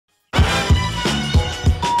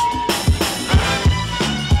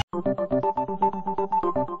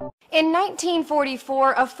In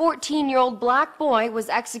 1944, a 14-year-old black boy was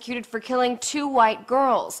executed for killing 2 white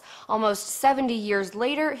girls. Almost 70 years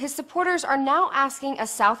later, his supporters are now asking a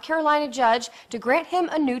South Carolina judge to grant him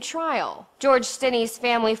a new trial. George Stinney's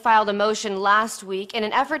family filed a motion last week in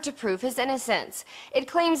an effort to prove his innocence. It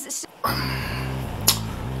claims...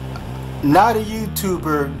 Not a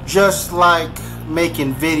YouTuber, just like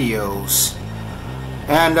making videos.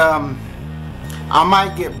 And, I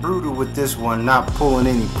might get brutal with this one, not pulling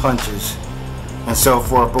any punches and so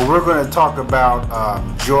forth, but we're going to talk about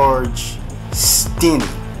George Stinney.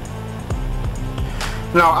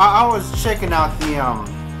 Now, I was checking out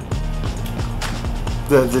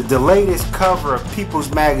the latest cover of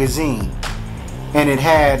People's Magazine, and it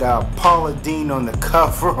had Paula Deen on the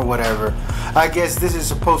cover or whatever. I guess this is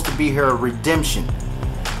supposed to be her redemption.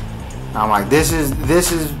 I'm like, this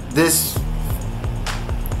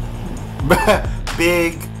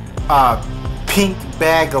big pink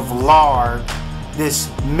bag of lard,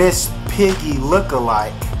 this Miss Piggy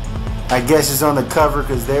look-alike, I guess is on the cover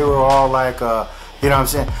because they were all like, you know what I'm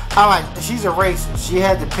saying? I'm like, she's a racist. She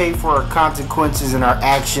had to pay for her consequences and her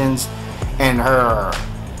actions and her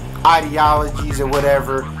ideologies or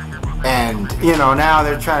whatever. And, you know, now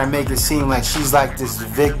they're trying to make it seem like she's like this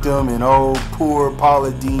victim and oh, poor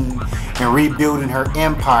Paula Deen and rebuilding her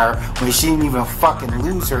empire when she didn't even fucking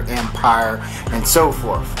lose her empire and so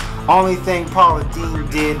forth. Only thing Paula Deen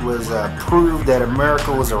did was prove that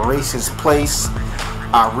America was a racist place,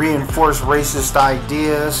 reinforce racist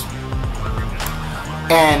ideas,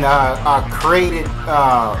 and created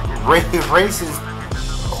racist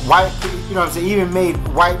white people, you know what I'm saying, even made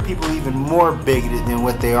white people even more bigoted than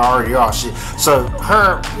what they already are. So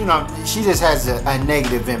her, you know, she just has a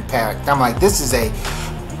negative impact. I'm like, this is a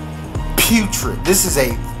putrid, this is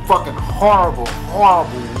a fucking horrible,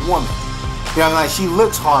 horrible woman. You know, like, she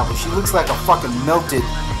looks horrible. She looks like a fucking melted,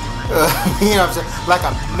 you know what I'm saying, like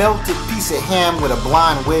a melted piece of ham with a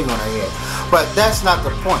blonde wig on her head. But that's not the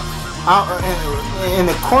point. In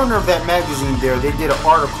the corner of that magazine there, they did an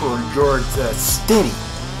article on George Stinney,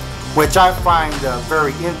 which I find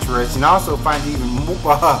very interesting. I also find it even more,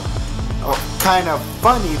 kind of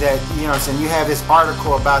funny that, you know what I'm saying, you have this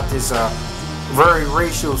article about this very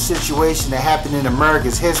racial situation that happened in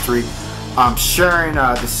America's history, sharing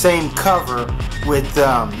the same cover with,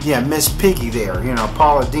 yeah, Miss Piggy there, you know,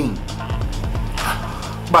 Paula Deen.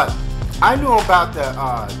 But I knew about the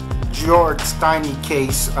George Stinney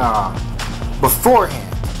case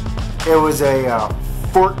beforehand. It was a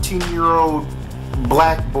 14-year-old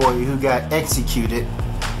black boy who got executed,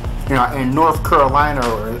 you know, in North Carolina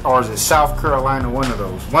or is it South Carolina, one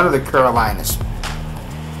of the Carolinas.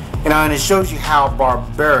 You know, and it shows you how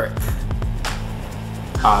barbaric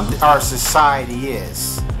our society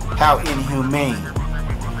is, how inhumane,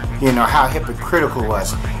 you know, how hypocritical it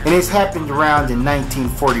was. And it's happened around in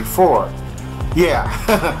 1944. Yeah,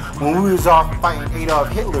 when we was off fighting Adolf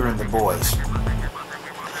Hitler and the boys.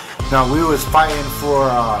 Now, we was fighting for,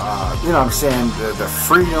 you know what I'm saying, the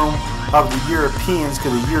freedom of the Europeans,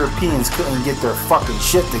 because the Europeans couldn't get their fucking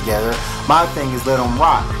shit together. My thing is let them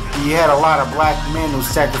rock. You had a lot of black men who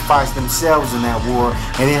sacrificed themselves in that war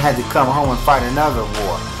and then had to come home and fight another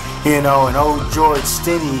war. You know, and old George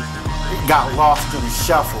Stinney got lost in the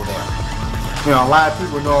shuffle there. You know, a lot of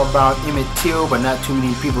people know about Emmett Till, but not too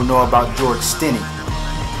many people know about George Stinney.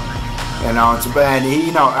 You know, it's bad.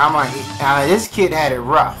 You know, I'm like, this kid had it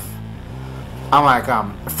rough. I'm like,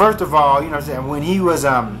 first of all, you know what I'm saying, when he was,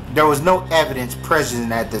 there was no evidence present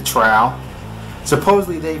at the trial.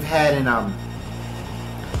 Supposedly they've had an,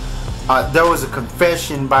 there was a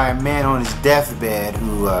confession by a man on his deathbed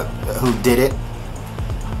who did it.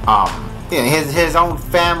 Yeah, his own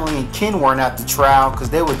family and kin weren't at the trial because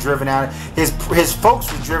they were driven out. His folks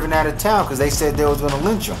were driven out of town because they said they was going to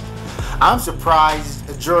lynch him. I'm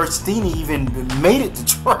surprised George Stinney even made it to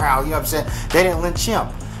trial. You know what I'm saying? They didn't lynch him.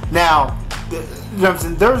 Now, you know what I'm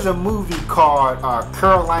saying, there's a movie called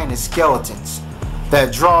Carolina Skeletons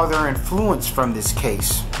that draw their influence from this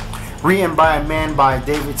case, written by a man by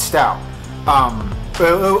David Stout.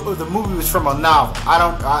 The movie was from a novel.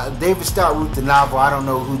 David Stout wrote the novel. I don't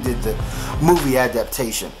know who did the movie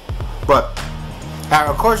adaptation, but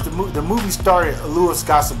of course the movie started Louis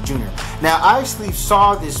Gossett Jr. Now, I actually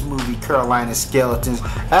saw this movie Carolina Skeletons.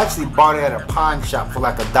 I actually bought it at a pawn shop for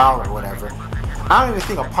like $1 or whatever. I don't even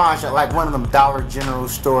think a pawn shop, like one of them Dollar General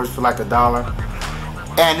stores for like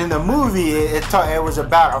 $1. And in the movie, it was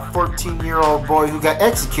about a 14-year-old boy who got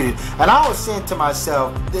executed. And I was saying to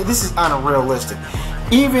myself, this is unrealistic.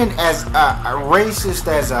 Even as racist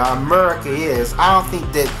as America is, I don't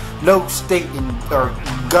think that no state or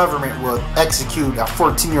government will execute a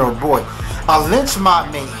 14-year-old boy. A lynch mob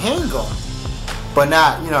may hang them, but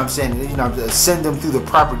not, you know what I'm saying, you know, send them through the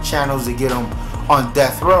proper channels to get them on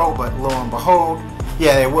death row. But lo and behold,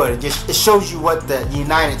 yeah, they would. It shows you what the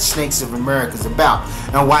United Snakes of America is about,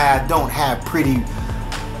 and why I don't have pretty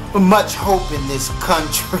much hope in this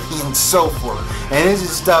country and so forth. And this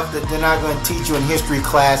is stuff that they're not going to teach you in history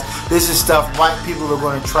class. This is stuff white people are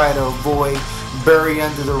going to try to avoid, bury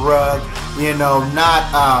under the rug, you know, not,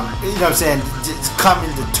 you know what I'm saying, just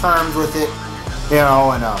coming to terms with it, you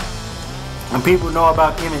know. And people know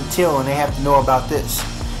about Emmett Till, and they have to know about this.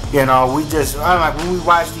 You know, we just, I'm like, when we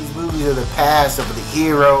watch these movies of the past, of the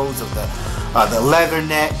heroes, of the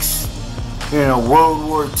leathernecks, you know, World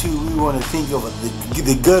War II, we want to think of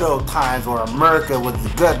the good old times where America was the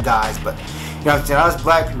good guys. But, you know what I'm saying, us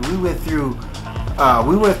black people, we went through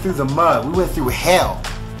the mud, we went through hell.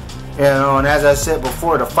 You know, and as I said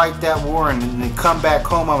before, to fight that war and then come back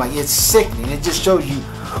home, I'm like, it's sickening. It just shows you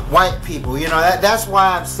white people. You know, that's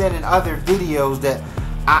why I've said in other videos that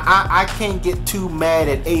I can't get too mad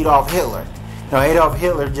at Adolf Hitler. You know, Adolf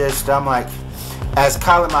Hitler just, I'm like, as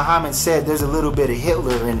Khalid Muhammad said, there's a little bit of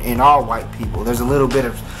Hitler in all white people. There's a little bit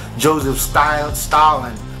of Joseph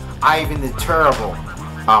Stalin, Ivan the Terrible,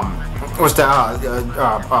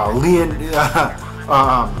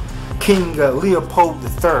 King Leopold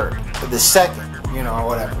the Second, you know, or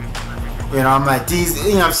whatever. You know, I'm like, these,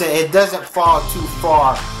 you know what I'm saying, it doesn't fall too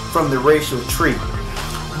far from the racial tree.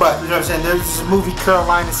 But, you know what I'm saying, there's this movie,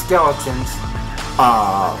 Carolina Skeletons,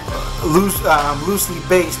 loosely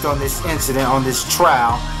based on this incident, on this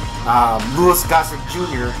trial. Louis Gossett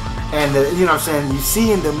Jr. and you know what I'm saying, you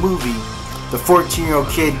see in the movie the 14-year-old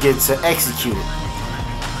kid gets executed,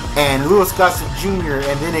 and Louis Gossett Jr.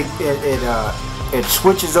 and then it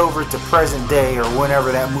switches over to present day, or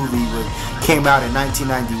whenever that movie came out in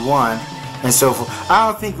 1991 and so forth. I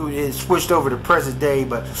don't think it switched over to present day,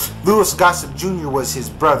 but Louis Gossett Jr. was his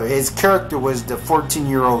brother. His character was the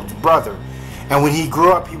 14-year-old's brother. And when he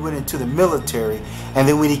grew up, he went into the military. And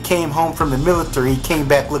then when he came home from the military, he came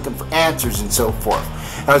back looking for answers and so forth.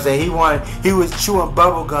 I was saying he was chewing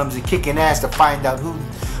bubble gums and kicking ass to find out who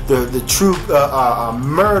the true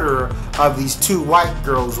murderer of these two white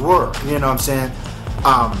girls were. You know what I'm saying?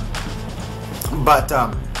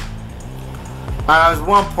 There was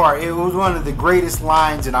one part. It was one of the greatest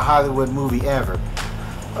lines in a Hollywood movie ever.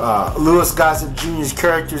 Louis Gossett Jr.'s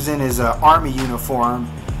character's in his army uniform,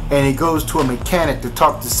 and he goes to a mechanic to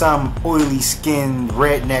talk to some oily-skinned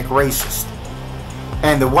redneck racist.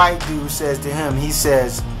 And the white dude says to him, he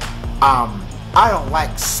says, I don't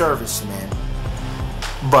like servicemen,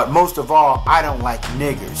 but most of all, I don't like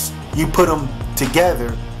niggers. You put them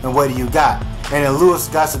together, and what do you got? And then Louis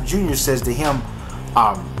Gossett Jr. says to him,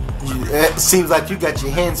 it seems like you got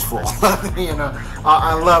your hands full. You know,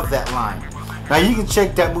 I love that line. Now you can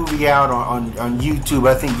check that movie out on YouTube.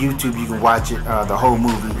 I think YouTube you can watch it, the whole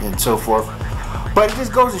movie and so forth. But it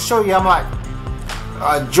just goes to show you, I'm like,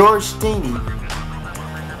 George Stinney,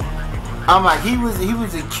 I'm like, he was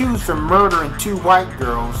accused of murdering two white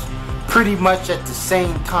girls pretty much at the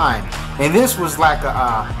same time. And this was like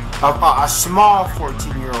a small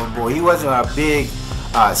 14-year-old boy. He wasn't a big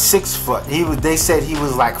 6 foot. They said he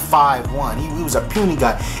was like 5'1". He was a puny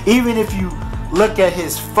guy. Even if you look at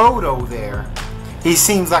his photo there, he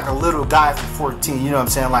seems like a little guy for 14, you know what I'm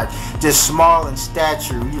saying? Like, just small in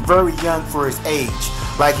stature, very young for his age.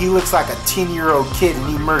 Like, he looks like a 10-year-old kid, and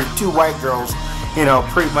he murdered two white girls, you know,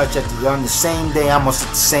 pretty much on the same day, almost at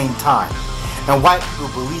the same time. And white people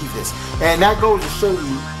believe this. And that goes to show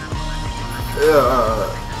you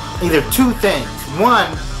either two things.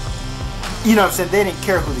 One, you know what I'm saying, they didn't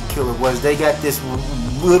care who the killer was. They got this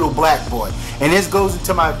little black boy. And this goes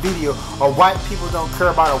into my video, white people don't care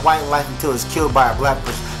about a white life until it's killed by a black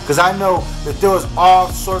person. Because I know that there was all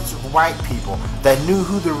sorts of white people that knew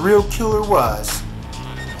who the real killer was.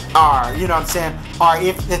 Or, you know what I'm saying, or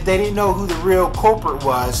if they didn't know who the real culprit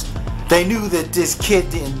was, they knew that this kid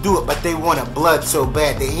didn't do it, but they wanted blood so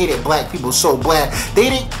bad. They hated black people so bad. They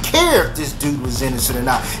didn't care if this dude was innocent or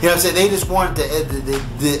not. You know what I'm saying? They just wanted to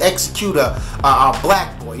execute a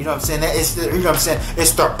black boy. You know what I'm saying? It's the, you know what I'm saying?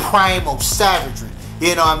 It's their primal savagery.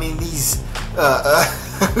 You know what I mean? These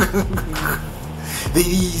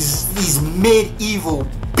medieval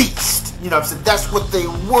beasts. You know what I'm saying? That's what they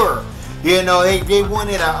were. You know, they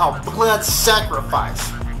wanted a blood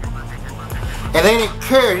sacrifice. And they didn't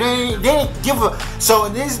care. They didn't give a. So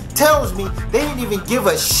this tells me they didn't even give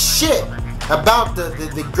a shit about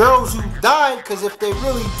the girls who died. Because if they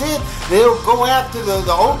really did, they'll go after the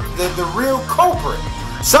real culprit.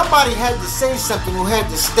 Somebody had to say something, who had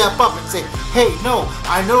to step up and say, "Hey, no,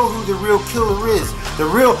 I know who the real killer is. The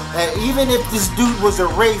real, even if this dude was a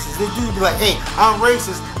racist, this dude would be like, hey, I'm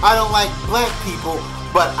racist, I don't like black people,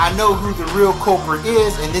 but I know who the real culprit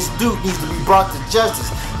is, and this dude needs to be brought to justice.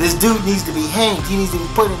 This dude needs to be hanged. He needs to be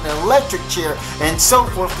put in an electric chair and so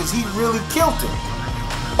forth, because he really killed him.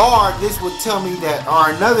 Or this would tell me that,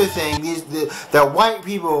 or another thing is that white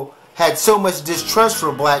people had so much distrust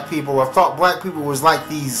for black people, or thought black people was like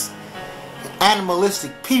these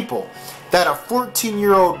animalistic people, that a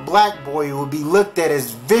 14-year-old black boy would be looked at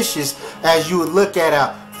as vicious as you would look at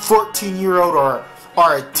a 14-year-old or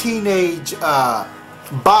a teenage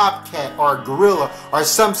bobcat or gorilla or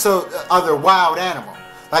some other wild animal.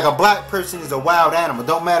 Like a black person is a wild animal.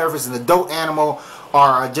 Don't matter if it's an adult animal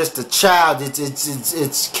or just a child.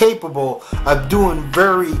 It's capable of doing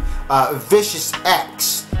very vicious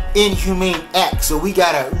acts, inhumane acts. So we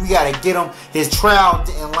gotta get him. His trial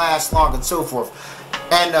didn't last long and so forth.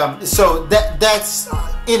 And so that's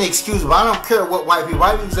inexcusable. I don't care what white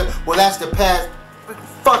people say, well, that's the past.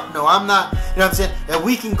 Fuck no, I'm not, you know what I'm saying? And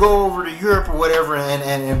we can go over to Europe or whatever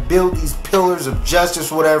and build these pillars of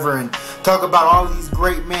justice, whatever, and talk about all these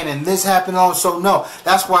great men, and this happened also. No,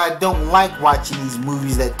 that's why I don't like watching these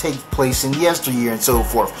movies that take place in yesteryear and so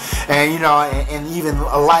forth. And, you know, and even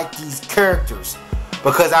like these characters.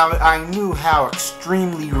 Because I knew how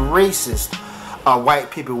extremely racist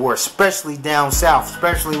white people were, especially down south,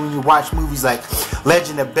 especially when you watch movies like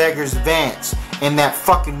Legend of Beggar's Vance and that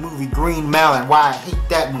fucking movie Green Mile, and why I hate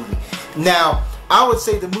that movie. Now, I would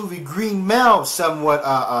say the movie Green Mile somewhat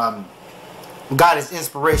got its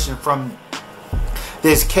inspiration from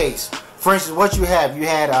this case. For instance, what you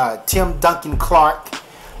had Tim Duncan Clark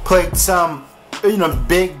played some, you know,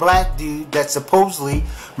 big black dude that supposedly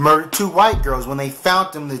murdered 2 white girls. When they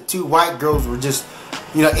found him, the 2 white girls were just,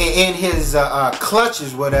 you know, in his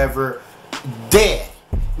clutches, whatever, dead.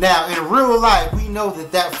 Now, in real life, we know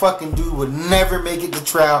that fucking dude would never make it to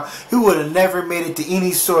trial. He would have never made it to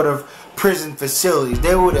any sort of prison facilities.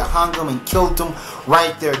 They would have hung him and killed him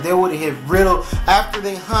right there. They would have hit riddle after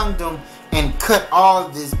they hung him and cut all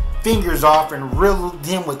of his fingers off and riddled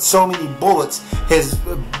him with so many bullets. His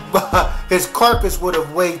carcass would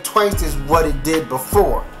have weighed twice as what it did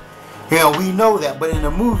before. You know, we know that, but in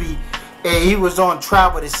the movie, he was on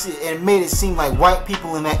trial, but it made it seem like white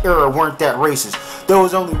people in that era weren't that racist. There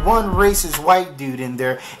was only one racist white dude in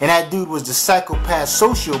there, and that dude was the psychopath,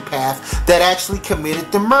 sociopath that actually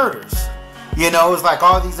committed the murders. You know, it was like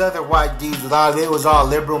all these other white dudes, they was all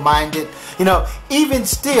liberal-minded. You know, even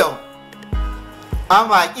still, I'm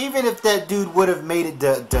like, even if that dude would have made it you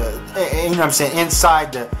know what I'm saying,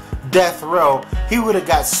 inside the death row, he would have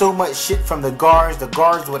got so much shit from the guards. The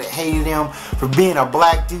guards would have hated him for being a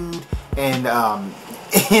black dude, and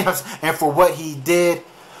you know, and for what he did.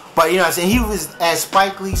 But you know what I'm saying, he was, as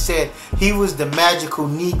Spike Lee said, he was the magical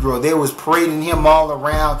Negro. They was parading him all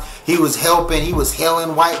around. He was helping, he was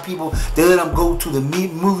hailing white people. They let him go to the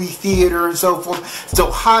movie theater and so forth.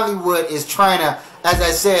 So Hollywood is trying to, as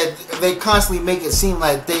I said, they constantly make it seem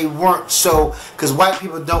like they weren't so, because white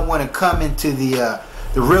people don't want to come into the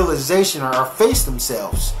realization or face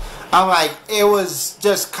themselves. I'm like, it was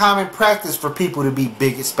just common practice for people to be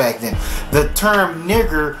bigots back then. The term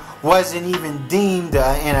nigger wasn't even deemed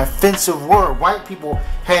an offensive word. White people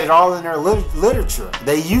had it all in their literature.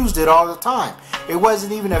 They used it all the time. It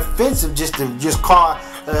wasn't even offensive just to just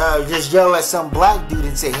yell at some black dude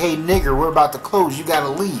and say, "Hey nigger, we're about to close. You gotta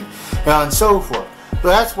leave," and so forth. So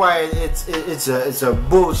that's why it's a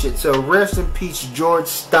bullshit. So rest in peace, George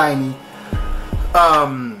Stinney.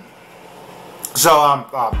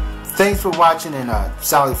 Thanks for watching, and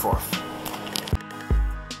Sally forth.